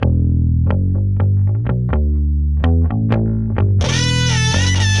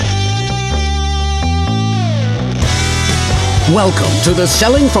Welcome to the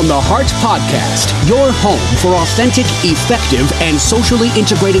Selling from the Heart podcast, your home for authentic, effective, and socially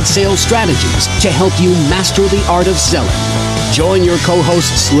integrated sales strategies to help you master the art of selling. Join your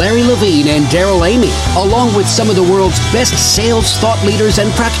co-hosts Larry Levine and Daryl Amy, along with some of the world's best sales thought leaders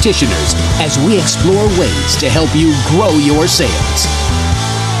and practitioners, as we explore ways to help you grow your sales.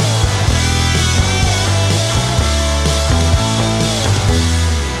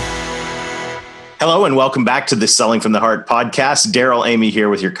 Hello and welcome back to the Selling from the Heart podcast. Daryl Amy here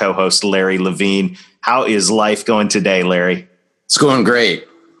with your co-host, Larry Levine. How is life going today, Larry? It's going great.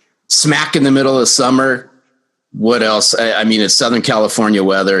 Smack in the middle of summer. What else? I mean, it's Southern California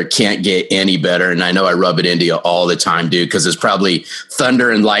weather. It can't get any better. And I know I rub it into you all the time, dude, because it's probably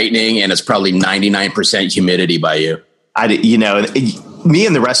thunder and lightning and it's probably 99% humidity by you. Me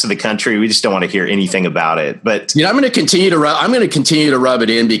and the rest of the country, we just don't want to hear anything about it. But I'm going to continue to rub it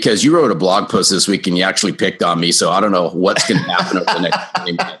in because you wrote a blog post this week and you actually picked on me. So I don't know what's going to happen over the next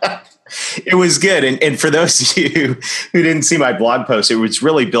 20 minutes. It was good. And for those of you who didn't see my blog post, it was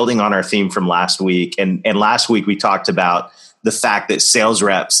really building on our theme from last week. And last week we talked about the fact that sales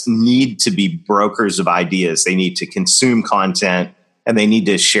reps need to be brokers of ideas. They need to consume content and they need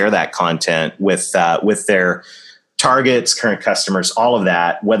to share that content with their targets, current customers, all of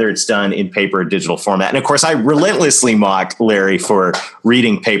that, whether it's done in paper or digital format. And of course, I relentlessly mock Larry for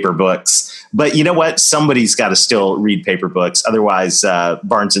reading paper books. But you know what? Somebody's got to still read paper books. Otherwise,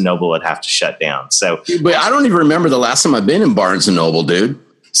 Barnes & Noble would have to shut down. But I don't even remember the last time I've been in Barnes & Noble, dude.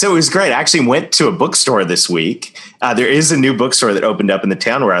 So it was great. I actually went to a bookstore this week. There is a new bookstore that opened up in the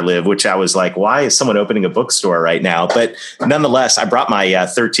town where I live, which I was like, why is someone opening a bookstore right now? But nonetheless, I brought my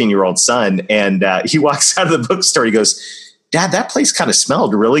 13-year-old son and he walks out of the bookstore. He goes, Dad, that place kind of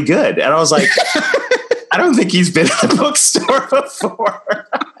smelled really good. And I was like, I don't think he's been to the bookstore before.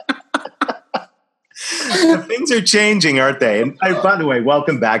 Things are changing, aren't they? And by the way,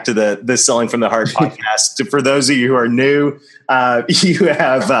 welcome back to the Selling from the Heart podcast. For those of you who are new, you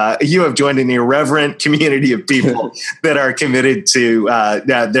have joined an irreverent community of people that are committed to,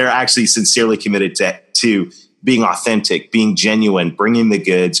 they're actually sincerely committed to being authentic, being genuine, bringing the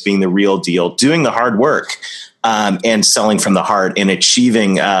goods, being the real deal, doing the hard work, and selling from the heart and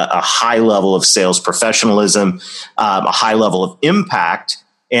achieving a high level of sales professionalism, a high level of impact,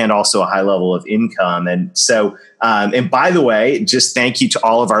 and also a high level of income. And so, and by the way, just thank you to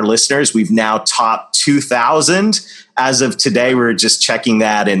all of our listeners. We've now topped 2,000 as of today. We're just checking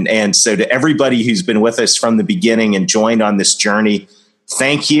that. And so to everybody who's been with us from the beginning and joined on this journey,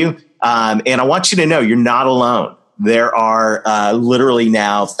 thank you. And I want you to know you're not alone. There are literally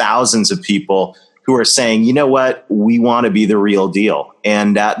now thousands of people who are saying, you know what, we want to be the real deal.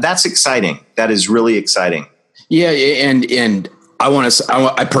 And that's exciting. That is really exciting. Yeah. And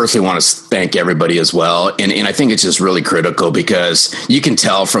I personally want to thank everybody as well. And I think it's just really critical because you can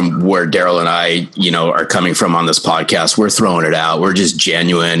tell from where Daryl and I, are coming from on this podcast. We're throwing it out. We're just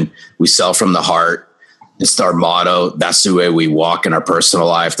genuine. We sell from the heart. It's our motto. That's the way we walk in our personal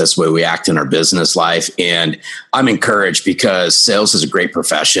life. That's the way we act in our business life. And I'm encouraged because sales is a great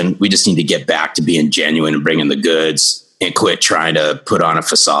profession. We just need to get back to being genuine and bringing the goods and quit trying to put on a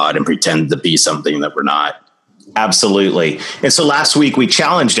facade and pretend to be something that we're not. Absolutely. And so last week we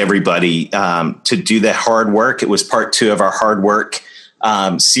challenged everybody to do the hard work. It was part 2 of our hard work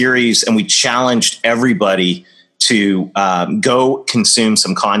series. And we challenged everybody to go consume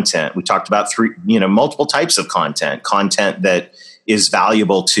some content. We talked about multiple types of content that is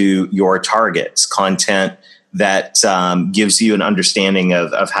valuable to your targets, content that gives you an understanding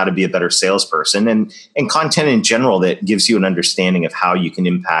of how to be a better salesperson and content in general that gives you an understanding of how you can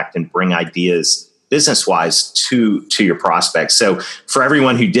impact and bring ideas business-wise to your prospects. So for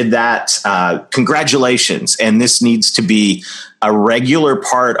everyone who did that, congratulations. And this needs to be a regular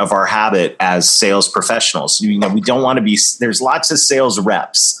part of our habit as sales professionals. We don't want to be, there's lots of sales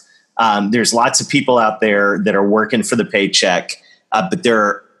reps. There's lots of people out there that are working for the paycheck, but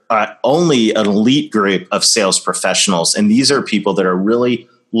there are only an elite group of sales professionals. And these are people that are really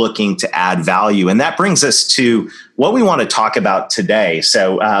looking to add value. And that brings us to what we want to talk about today.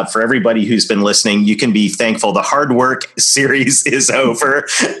 So for everybody who's been listening, you can be thankful the hard work series is over,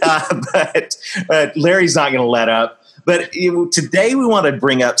 but Larry's not going to let up. But today we want to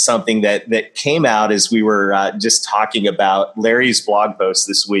bring up something that came out as we were just talking about Larry's blog post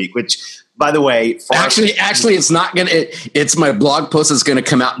this week, which, by the way, actually, it's not going to. It's my blog post is going to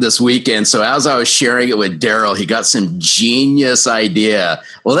come out this weekend. So as I was sharing it with Daryl, he got some genius idea.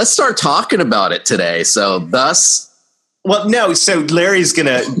 Well, let's start talking about it today. So thus. Well, no. So Larry's going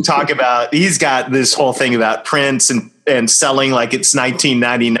to talk about. He's got this whole thing about prints and and selling like it's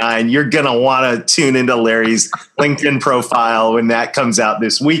 1999, you're going to want to tune into Larry's LinkedIn profile when that comes out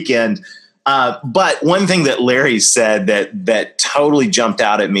this weekend. But one thing that Larry said that totally jumped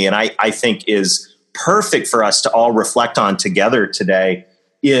out at me, and I think is perfect for us to all reflect on together today,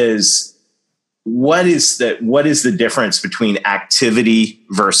 is what is the difference between activity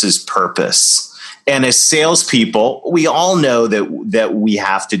versus purpose? And as salespeople, we all know that we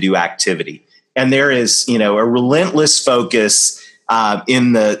have to do activity. And there is, a relentless focus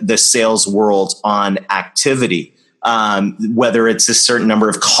in the sales world on activity, whether it's a certain number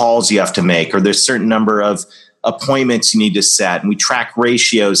of calls you have to make, or there's a certain number of appointments you need to set, and we track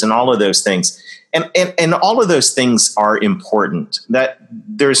ratios and all of those things. And all of those things are important. That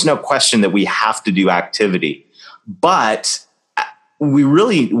there's no question that we have to do activity, but we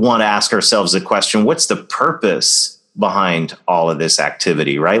really want to ask ourselves the question: what's the purpose behind all of this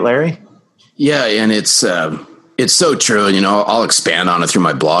activity? Right, Larry? Yeah, and it's so true. And, I'll expand on it through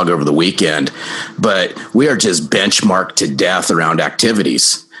my blog over the weekend, but we are just benchmarked to death around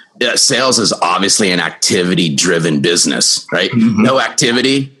activities. Sales is obviously an activity-driven business, right? Mm-hmm. No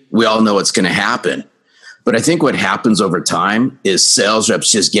activity, we all know what's going to happen. But I think what happens over time is sales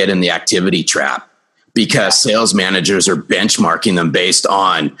reps just get in the activity trap, because sales managers are benchmarking them based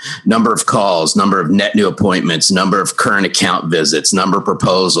on number of calls, number of net new appointments, number of current account visits, number of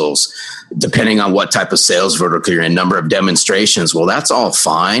proposals, depending on what type of sales vertical you're in, number of demonstrations. Well, that's all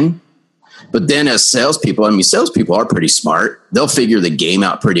fine. But then as salespeople, salespeople are pretty smart. They'll figure the game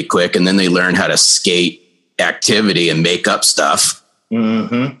out pretty quick, and then they learn how to skate activity and make up stuff.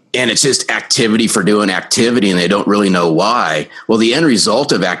 Mm-hmm. And it's just activity for doing activity, and they don't really know why. Well, the end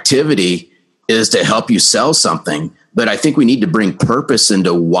result of activity is to help you sell something. But I think we need to bring purpose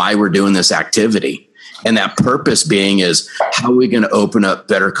into why we're doing this activity. And that purpose being is, how are we going to open up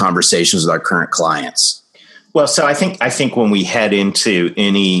better conversations with our current clients? Well, so I think when we head into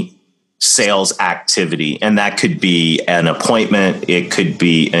any sales activity, and that could be an appointment, it could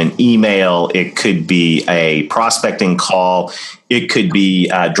be an email, it could be a prospecting call, it could be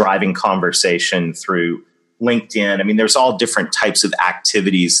a driving conversation through LinkedIn. There's all different types of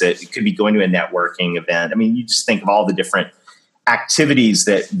activities that it could be going to a networking event. You just think of all the different activities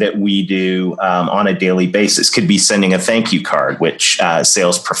that we do on a daily basis. Could be sending a thank you card, which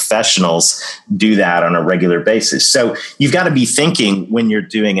sales professionals do that on a regular basis. So you've got to be thinking when you're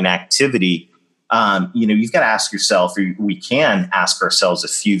doing an activity, you've got to ask yourself, or we can ask ourselves a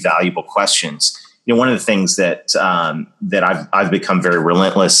few valuable questions. One of the things that I've become very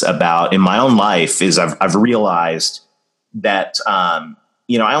relentless about in my own life is I've realized that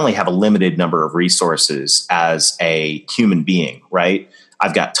I only have a limited number of resources as a human being, right?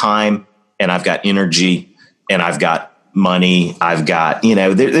 I've got time, and I've got energy, and I've got money. I've got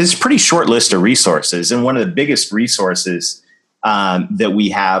there's a pretty short list of resources, and one of the biggest resources that we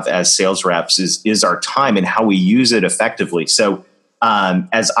have as sales reps is our time and how we use it effectively. So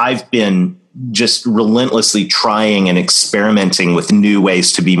as I've been just relentlessly trying and experimenting with new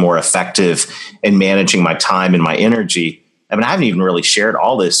ways to be more effective in managing my time and my energy. I haven't even really shared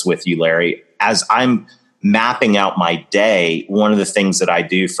all this with you, Larry. As I'm mapping out my day, one of the things that I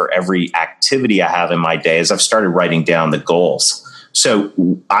do for every activity I have in my day is I've started writing down the goals. So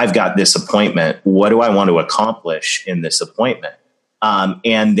I've got this appointment. What do I want to accomplish in this appointment?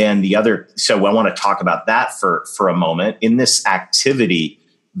 And then so I want to talk about that for a moment. In this activity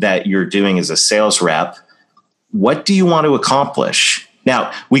that you're doing as a sales rep, what do you want to accomplish?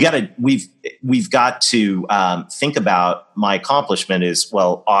 Now we've got to think about my accomplishment is,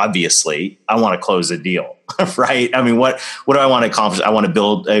 well, obviously I want to close a deal, right? What do I want to accomplish? I want to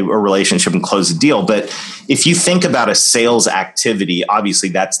build a relationship and close a deal. But if you think about a sales activity, obviously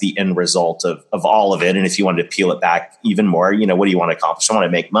that's the end result of all of it. And if you wanted to peel it back even more, what do you want to accomplish? I want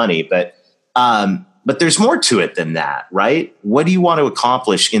to make money, but there's more to it than that, right? What do you want to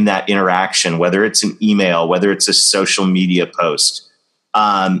accomplish in that interaction, whether it's an email, whether it's a social media post?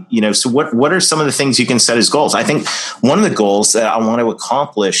 So what are some of the things you can set as goals? I think one of the goals that I want to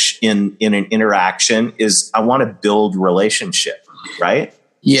accomplish in an interaction is I want to build relationship, right?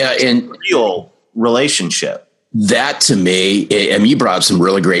 Yeah. And real relationship. That to me, you brought up some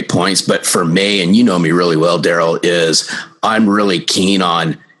really great points, but for me, and you know me really well, Daryl, is I'm really keen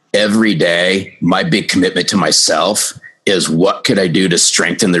on every day. My big commitment to myself is, what could I do to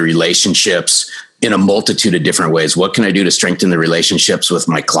strengthen the relationships in a multitude of different ways? What can I do to strengthen the relationships with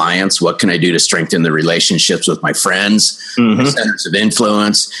my clients? What can I do to strengthen the relationships with my friends, my centers of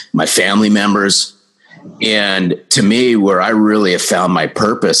influence, my family members? And to me, where I really have found my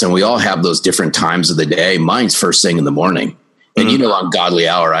purpose, and we all have those different times of the day, mine's first thing in the morning. And you know, on Godly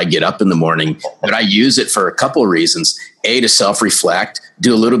Hour, I get up in the morning, but I use it for a couple of reasons. A, to self-reflect,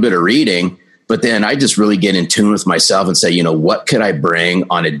 do a little bit of reading, but then I just really get in tune with myself and say, you know, what could I bring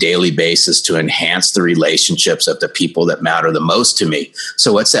on a daily basis to enhance the relationships of the people that matter the most to me?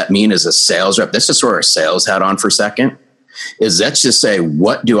 So what's that mean as a sales rep? Let's just wear a sales hat on for a second. Let's just say,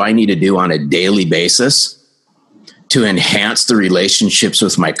 what do I need to do on a daily basis to enhance the relationships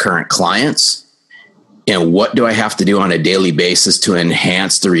with my current clients? And what do I have to do on a daily basis to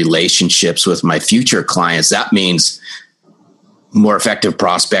enhance the relationships with my future clients? That means more effective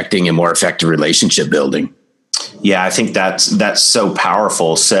prospecting and more effective relationship building. Yeah, I think that's so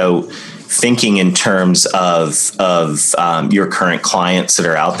powerful. So thinking in terms of your current clients that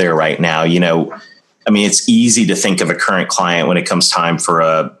are out there right now, you know, I mean, it's easy to think of a current client when it comes time for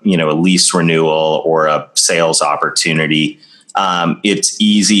a lease renewal or a sales opportunity. It's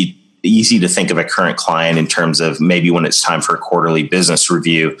easy to think of a current client in terms of maybe when it's time for a quarterly business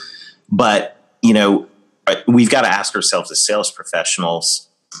review. But, you know, we've got to ask ourselves as sales professionals,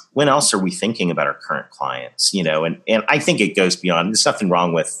 when else are we thinking about our current clients? You know, and I think it goes beyond, there's nothing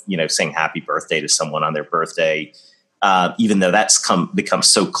wrong with, you know, saying happy birthday to someone on their birthday, even though that's become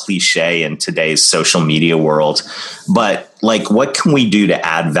so cliche in today's social media world. But like, what can we do to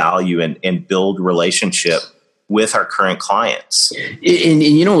add value and build relationship with our current clients? And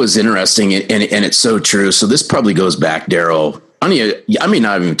you know, what was interesting, and it's so true. So this probably goes back, Daryl. I mean,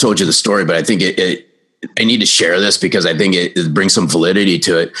 not even told you the story, but I think I need to share this because I think it brings some validity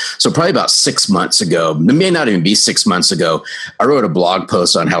to it. So probably about 6 months ago, it may not even be 6 months ago, I wrote a blog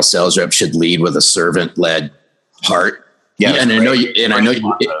post on how sales reps should lead with a servant-led heart. Yeah, and I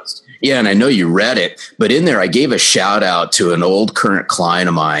know you read it, but in there I gave a shout out to an old current client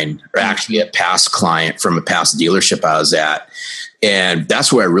of mine, or actually a past client from a past dealership I was at. And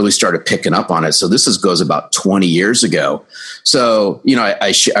that's where I really started picking up on it. So this goes about 20 years ago. So, you know,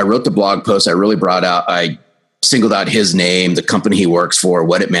 I wrote the blog post. I singled out his name, the company he works for,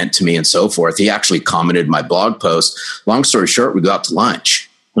 what it meant to me, and so forth. He actually commented my blog post. Long story short, we go out to lunch.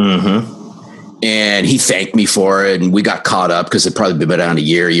 Mm-hmm. And he thanked me for it. And we got caught up because it probably been about a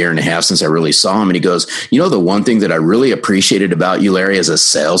year and a half since I really saw him. And he goes, you know, the one thing that I really appreciated about you, Larry, as a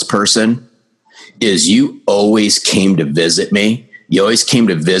salesperson is you always came to visit me. You always came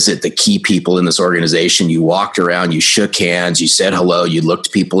to visit the key people in this organization. You walked around, you shook hands, you said hello, you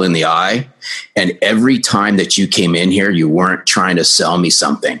looked people in the eye. And every time that you came in here, you weren't trying to sell me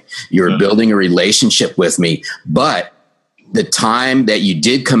something. You were building a relationship with me. But the time that you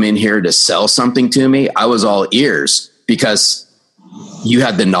did come in here to sell something to me, I was all ears because you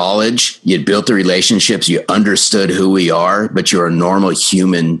had the knowledge, you'd built the relationships, you understood who we are, but you're a normal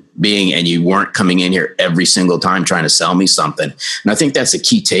human being and you weren't coming in here every single time trying to sell me something. And I think that's a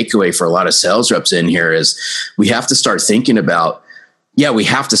key takeaway for a lot of sales reps in here is we have to start thinking about, yeah, we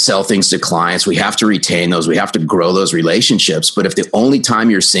have to sell things to clients. We have to retain those. We have to grow those relationships. But if the only time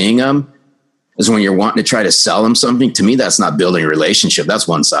you're seeing them is when you're wanting to try to sell them something, to me, that's not building a relationship. That's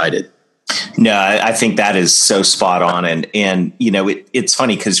one-sided. No, I think that is so spot on. And you know, it's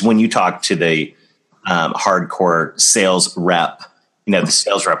funny because when you talk to the hardcore sales rep, you know, the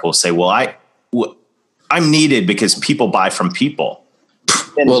sales rep will say, well, I'm needed because people buy from people.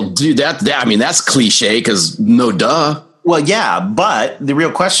 Well, dude, I mean, that's cliche because no duh. Well, yeah, but the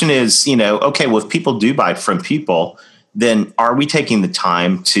real question is, you know, okay, well, if people do buy from people, then are we taking the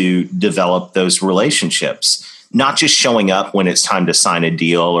time to develop those relationships? Not just showing up when it's time to sign a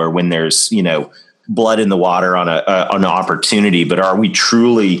deal or when there's, you know, blood in the water on an opportunity, but are we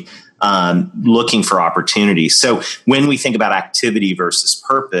truly looking for opportunity? So when we think about activity versus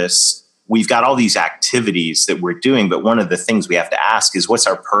purpose, we've got all these activities that we're doing, but one of the things we have to ask is what's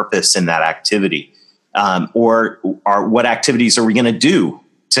our purpose in that activity? Or what activities are we going to do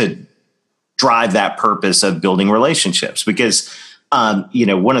to drive that purpose of building relationships? Because you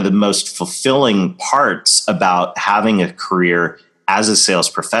know, one of the most fulfilling parts about having a career as a sales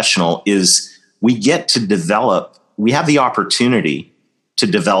professional is we have the opportunity to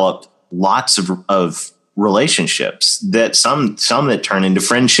develop lots of relationships that some that turn into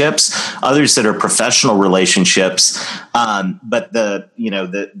friendships, others that are professional relationships. But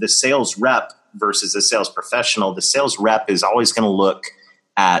the sales rep versus the sales professional, the sales rep is always going to look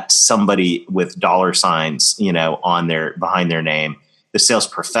at somebody with dollar signs, you know, behind their name. The sales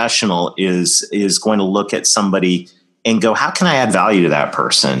professional is going to look at somebody and go, how can I add value to that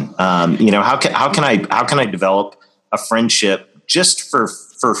person? You know, how can I develop a friendship just for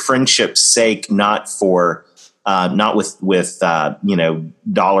friendship's sake, not with you know,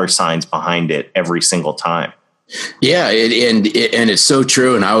 dollar signs behind it every single time. Yeah, and it's so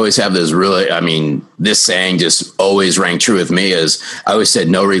true. And I always have this this saying just always rang true with me is I always said,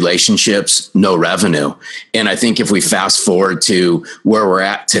 no relationships, no revenue. And I think if we fast forward to where we're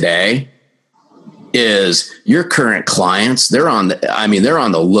at today, is your current clients, they're on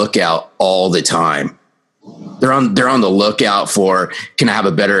the lookout all the time. They're on the lookout for, can I have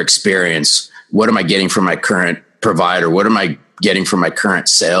a better experience? What am I getting from my current provider? What am I getting from my current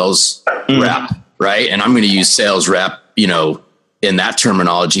sales rep? Right. And I'm going to use sales rep, in that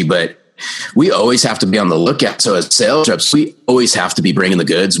terminology, but we always have to be on the lookout. So as sales reps, we always have to be bringing the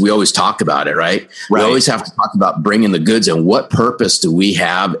goods. We always talk about it, right? We always have to talk about bringing the goods, and what purpose do we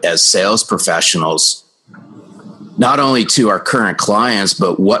have as sales professionals, not only to our current clients,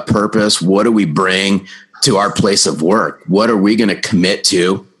 but what purpose, what do we bring to our place of work? What are we going to commit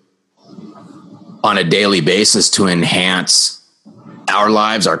to on a daily basis to enhance our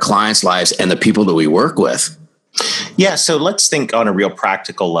lives, our clients' lives, and the people that we work with? Yeah. So let's think on a real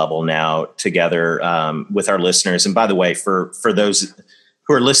practical level now together with our listeners. And by the way, for those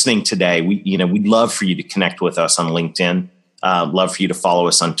who are listening today, we'd love for you to connect with us on LinkedIn. Love for you to follow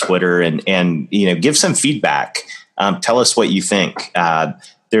us on Twitter and give some feedback. Tell us what you think. On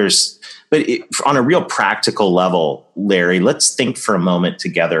a real practical level, Larry, let's think for a moment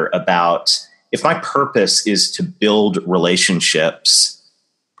together about, if my purpose is to build relationships,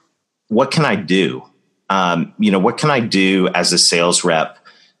 what can I do? What can I do as a sales rep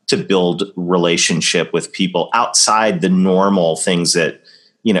to build relationship with people outside the normal things that,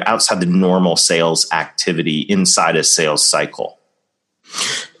 outside the normal sales activity inside a sales cycle?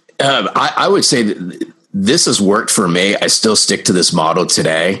 I would say that this has worked for me. I still stick to this model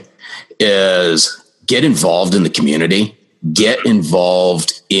today, is get involved in the community, get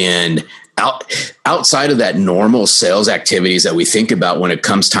involved in outside of that normal sales activities that we think about when it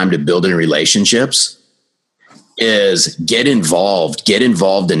comes time to building relationships. Is get involved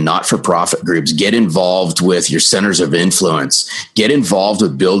in not-for-profit groups, get involved with your centers of influence, get involved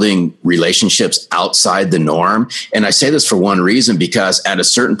with building relationships outside the norm. And I say this for one reason, because at a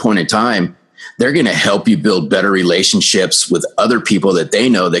certain point in time, they're going to help you build better relationships with other people that they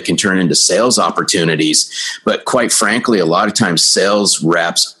know that can turn into sales opportunities. But quite frankly, a lot of times sales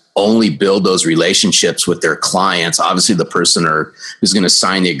reps only build those relationships with their clients. Obviously, the person who's going to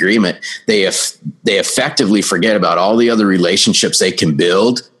sign the agreement, they effectively forget about all the other relationships they can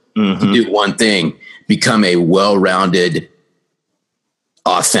build to do one thing: become a well-rounded,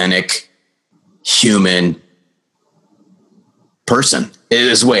 authentic, human person. It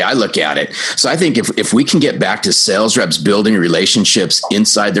is the way I look at it. So I think if we can get back to sales reps building relationships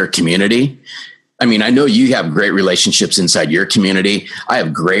inside their community. I mean, I know you have great relationships inside your community. I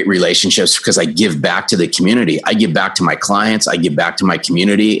have great relationships because I give back to the community. I give back to my clients. I give back to my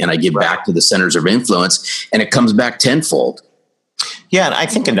community, and I give back to the centers of influence, and it comes back tenfold. Yeah, and I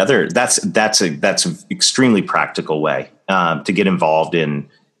think that's an extremely practical way to get involved in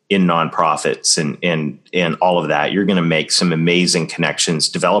nonprofits and all of that. You're going to make some amazing connections,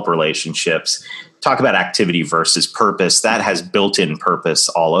 develop relationships. Talk about activity versus purpose. That has built-in purpose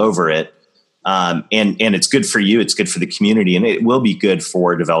all over it. And it's good for you. It's good for the community, and it will be good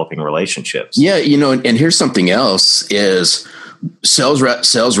for developing relationships. Yeah. And here's something else is sales reps,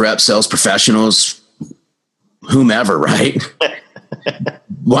 sales professionals, whomever, right?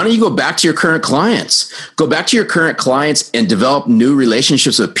 Why don't you go back to your current clients? Go back to your current clients and develop new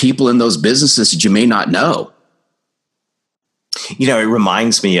relationships with people in those businesses that you may not know. It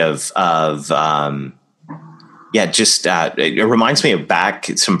reminds me it reminds me of back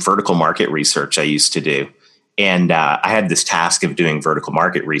some vertical market research I used to do. And I had this task of doing vertical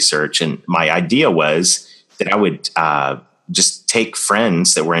market research. And my idea was that I would just take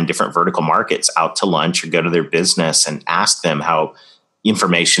friends that were in different vertical markets out to lunch or go to their business and ask them how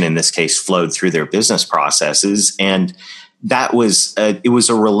information in this case flowed through their business processes. And that was it was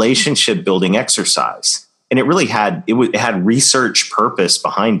a relationship building exercise. And it really had research purpose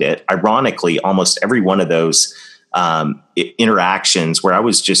behind it. Ironically, almost every one of those interactions where I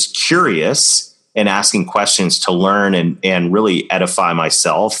was just curious and asking questions to learn and really edify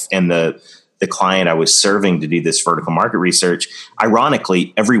myself and the client I was serving to do this vertical market research.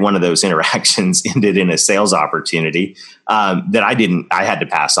 Ironically, every one of those interactions ended in a sales opportunity that I had to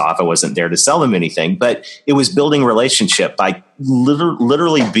pass off. I wasn't there to sell them anything, but it was building relationship by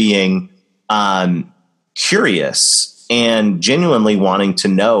literally being curious and genuinely wanting to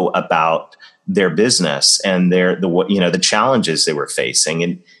know about their business and the challenges they were facing.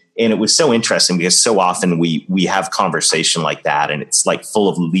 And it was so interesting because so often we have conversation like that, and it's like full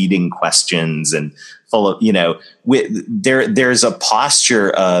of leading questions and full of, there's a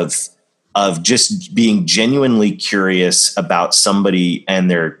posture of of just being genuinely curious about somebody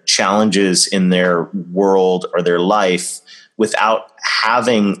and their challenges in their world or their life without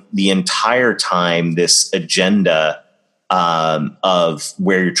having the entire time this agenda of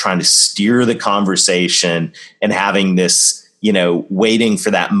where you're trying to steer the conversation and having this, waiting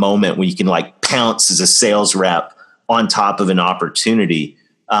for that moment when you can like pounce as a sales rep on top of an opportunity,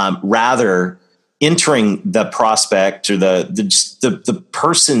 rather entering the prospect or the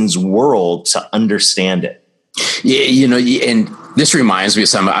person's world to understand it. Yeah, and this reminds me of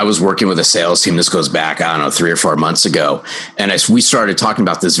something. I was working with a sales team. This goes back, 3 or 4 months ago. And as we started talking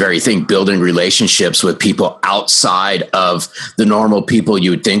about this very thing, building relationships with people outside of the normal people you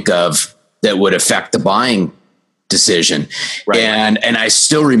would think of that would affect the buying decision. Right. And I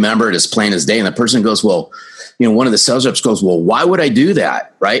still remember it as plain as day. And the person goes, well, one of the sales reps goes, well, why would I do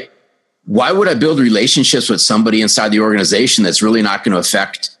that? Right? Why would I build relationships with somebody inside the organization that's really not going to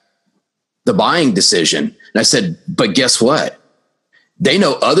affect the buying decision? And I said, but guess what? They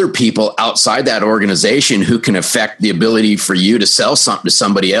know other people outside that organization who can affect the ability for you to sell something to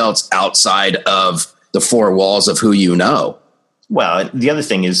somebody else outside of the four walls of who you know. Well, the other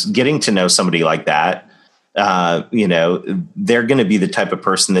thing is getting to know somebody like that. They're going to be the type of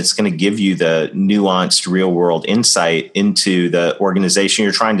person that's going to give you the nuanced real world insight into the organization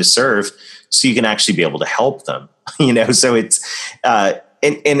you're trying to serve so you can actually be able to help them, so it's, and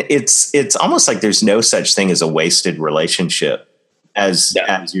it's almost like there's no such thing as a wasted relationship as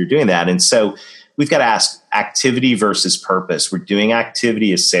you're doing that. And so we've got to ask activity versus purpose. We're doing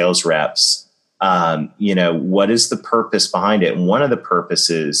activity as sales reps. What is the purpose behind it? And one of the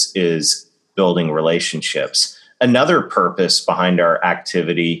purposes is building relationships. Another purpose behind our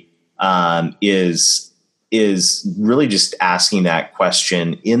activity is really just asking that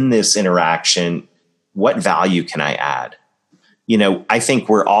question in this interaction: what value can I add? I think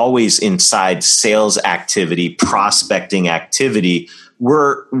we're always inside sales activity, prospecting activity.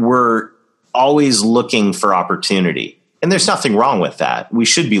 We're always looking for opportunity, and there's nothing wrong with that. We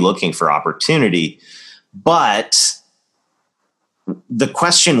should be looking for opportunity, but the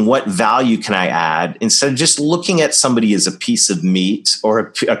question, what value can I add, instead of just looking at somebody as a piece of meat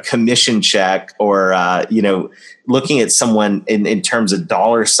or a commission check or, looking at someone in terms of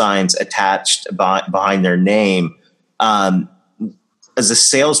dollar signs attached behind their name. As a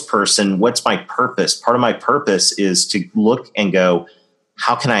salesperson, what's my purpose? Part of my purpose is to look and go,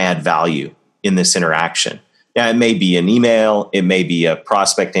 how can I add value in this interaction? Now, it may be an email, it may be a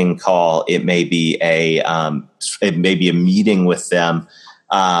prospecting call, it may be a meeting with them,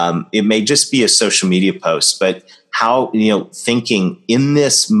 it may just be a social media post. But how, thinking in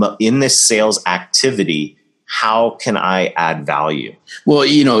this sales activity, how can I add value? Well,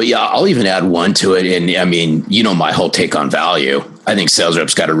 I'll even add one to it. And I mean, my whole take on value. I think sales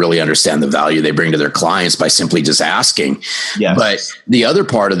reps got to really understand the value they bring to their clients by simply just asking. Yes. But the other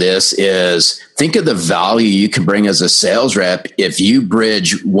part of this is think of the value you can bring as a sales rep if you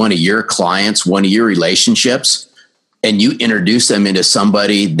bridge one of your clients, one of your relationships, and you introduce them into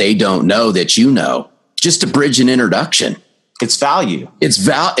somebody they don't know that you know, just to bridge an introduction. It's value. It's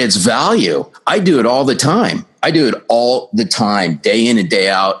value. I do it all the time. Day in and day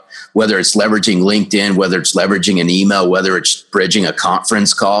out, whether it's leveraging LinkedIn, whether it's leveraging an email, whether it's bridging a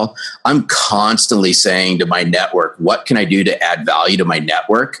conference call. I'm constantly saying to my network, what can I do to add value to my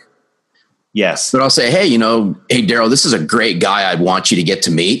network? Yes. But I'll say, hey, hey, Daryl, this is a great guy I'd want you to get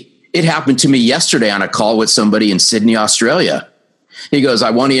to meet. It happened to me yesterday on a call with somebody in Sydney, Australia. He goes,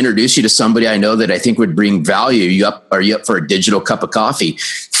 I want to introduce you to somebody I know that I think would bring value. Are you up for a digital cup of coffee?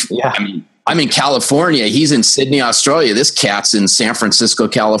 Yeah. I mean, I'm in California. He's in Sydney, Australia. This cat's in San Francisco,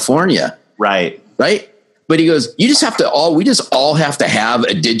 California. Right. But he goes, we just all have to have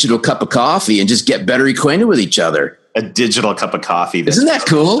a digital cup of coffee and just get better acquainted with each other. A digital cup of coffee. Isn't that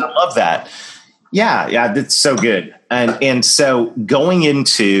cool? I love that. Yeah, that's so good. And so going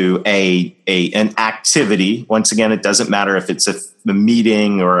into an activity, once again, it doesn't matter if it's a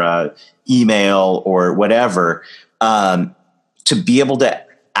meeting or a email or whatever, to be able to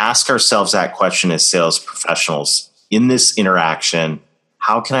ask ourselves that question as sales professionals in this interaction: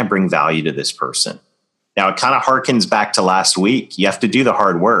 how can I bring value to this person? Now, it kind of harkens back to last week. You have to do the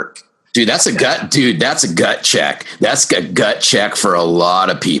hard work. Dude, that's a gut check. That's a gut check for a lot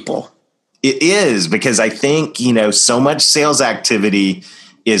of people. It is, because I think, so much sales activity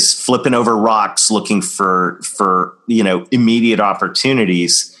is flipping over rocks looking for immediate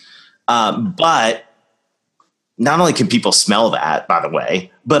opportunities. But not only can people smell that, by the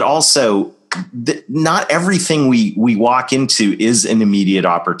way, but also not everything we walk into is an immediate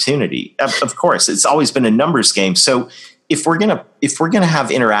opportunity. Of course, it's always been a numbers game. So if we're gonna have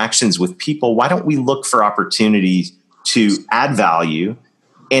interactions with people, why don't we look for opportunities to add value?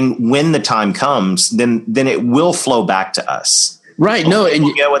 And when the time comes, then it will flow back to us. Right. No, and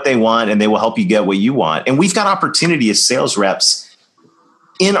you get what they want, and they will help you get what you want. And we've got opportunity as sales reps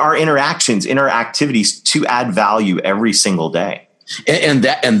in our interactions, in our activities, to add value every single day. And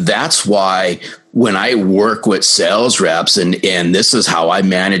that's why when I work with sales reps, and this is how I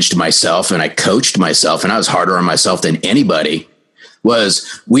managed myself and I coached myself, and I was harder on myself than anybody,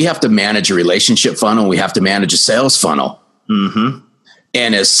 was we have to manage a relationship funnel. We have to manage a sales funnel. Mm-hmm.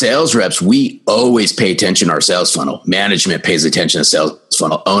 And as sales reps, we always pay attention to our sales funnel. Management pays attention to sales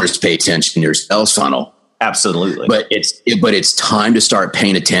funnel. Owners pay attention to your sales funnel. Absolutely. But it's time to start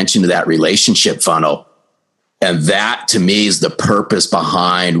paying attention to that relationship funnel. And that, to me, is the purpose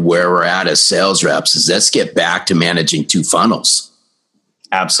behind where we're at as sales reps, is let's get back to managing two funnels.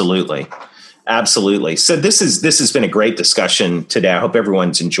 Absolutely. Absolutely. So this has been a great discussion today. I hope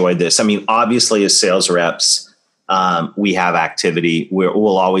everyone's enjoyed this. I mean, obviously, as sales reps, we have activity.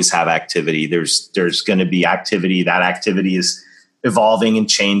 We'll always have activity. There's going to be activity. That activity is evolving and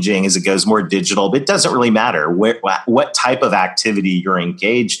changing as it goes more digital, but it doesn't really matter what type of activity you're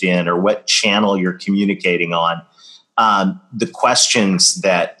engaged in or what channel you're communicating on. The questions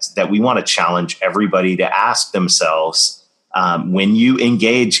that we want to challenge everybody to ask themselves, when you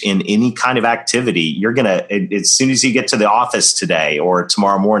engage in any kind of activity, you're going to, as soon as you get to the office today or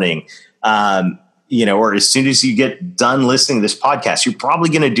tomorrow morning, or as soon as you get done listening to this podcast, you're probably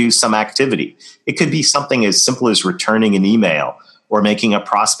going to do some activity. It could be something as simple as returning an email or making a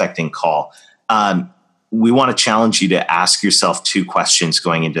prospecting call. We want to challenge you to ask yourself two questions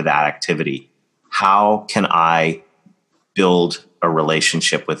going into that activity. How can I build a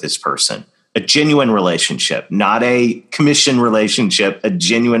relationship with this person? A genuine relationship, not a commission relationship, a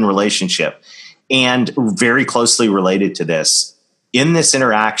genuine relationship. And very closely related to this, in this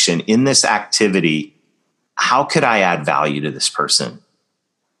interaction, in this activity, how could I add value to this person?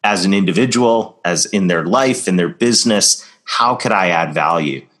 As an individual, as in their life, in their business, how could I add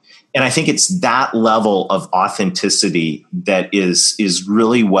value? And I think it's that level of authenticity that is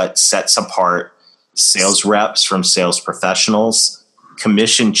really what sets apart sales reps from sales professionals,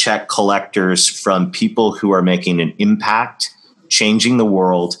 commission check collectors from people who are making an impact, changing the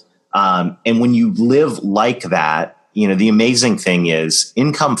world. And when you live like that, the amazing thing is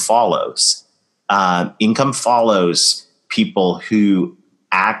income follows. Income follows people who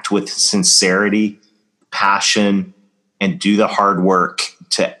act with sincerity, passion, and do the hard work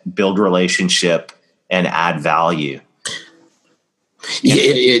to build relationship and add value.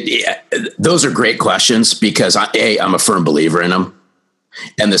 Those are great questions because I'm a firm believer in them.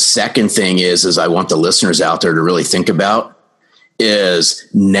 And the second thing is I want the listeners out there to really think about is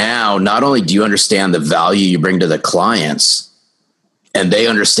now, not only do you understand the value you bring to the clients and they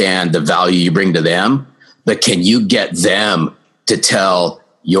understand the value you bring to them, but can you get them to tell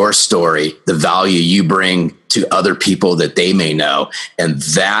your story, the value you bring to other people that they may know? And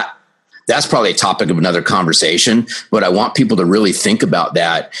that's probably a topic of another conversation, but I want people to really think about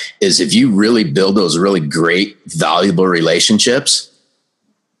that is if you really build those really great, valuable relationships,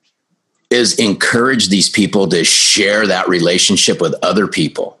 is encourage these people to share that relationship with other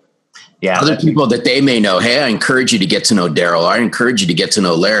people. Yeah. Other people that they may know. Hey, I encourage you to get to know Daryl. I encourage you to get to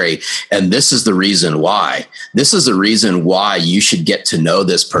know Larry. And this is the reason why. This is the reason why you should get to know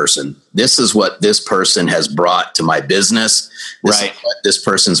this person. This is what this person has brought to my business. This is what this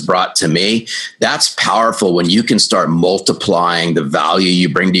person's brought to me. That's powerful when you can start multiplying the value you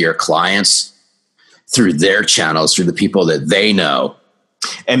bring to your clients through their channels, through the people that they know.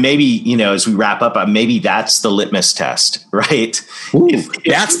 And maybe, as we wrap up, maybe that's the litmus test, right? Ooh,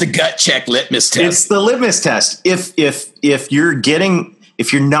 that's the gut check litmus test. It's the litmus test. If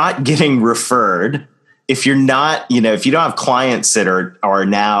you're not getting referred, if you're not, if you don't have clients that are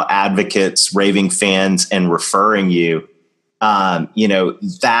now advocates, raving fans, and referring you,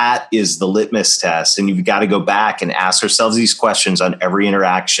 that is the litmus test. And you've got to go back and ask ourselves these questions on every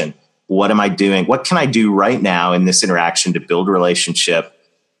interaction. What am I doing? What can I do right now in this interaction to build a relationship?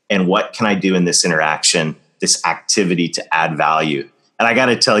 And what can I do in this interaction, this activity to add value? And I got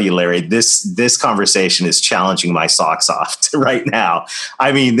to tell you, Larry, this conversation is challenging my socks off right now.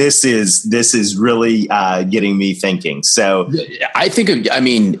 I mean, this is really getting me thinking. So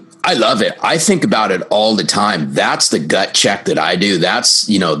I love it. I think about it all the time. That's the gut check that I do.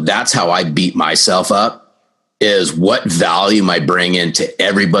 That's how I beat myself up. Is what value I bring into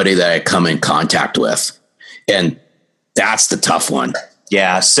everybody that I come in contact with. And that's the tough one.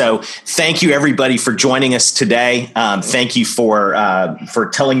 Yeah. So thank you everybody for joining us today. Thank you for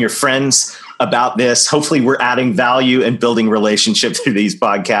telling your friends about this. Hopefully we're adding value and building relationships through these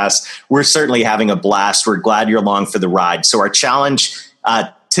podcasts. We're certainly having a blast. We're glad you're along for the ride. So our challenge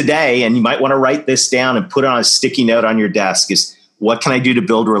today, and you might want to write this down and put it on a sticky note on your desk, is what can I do to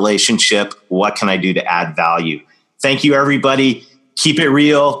build a relationship? What can I do to add value? Thank you, everybody. Keep it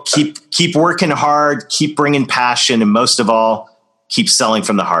real. Keep working hard. Keep bringing passion. And most of all, keep selling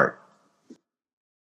from the heart.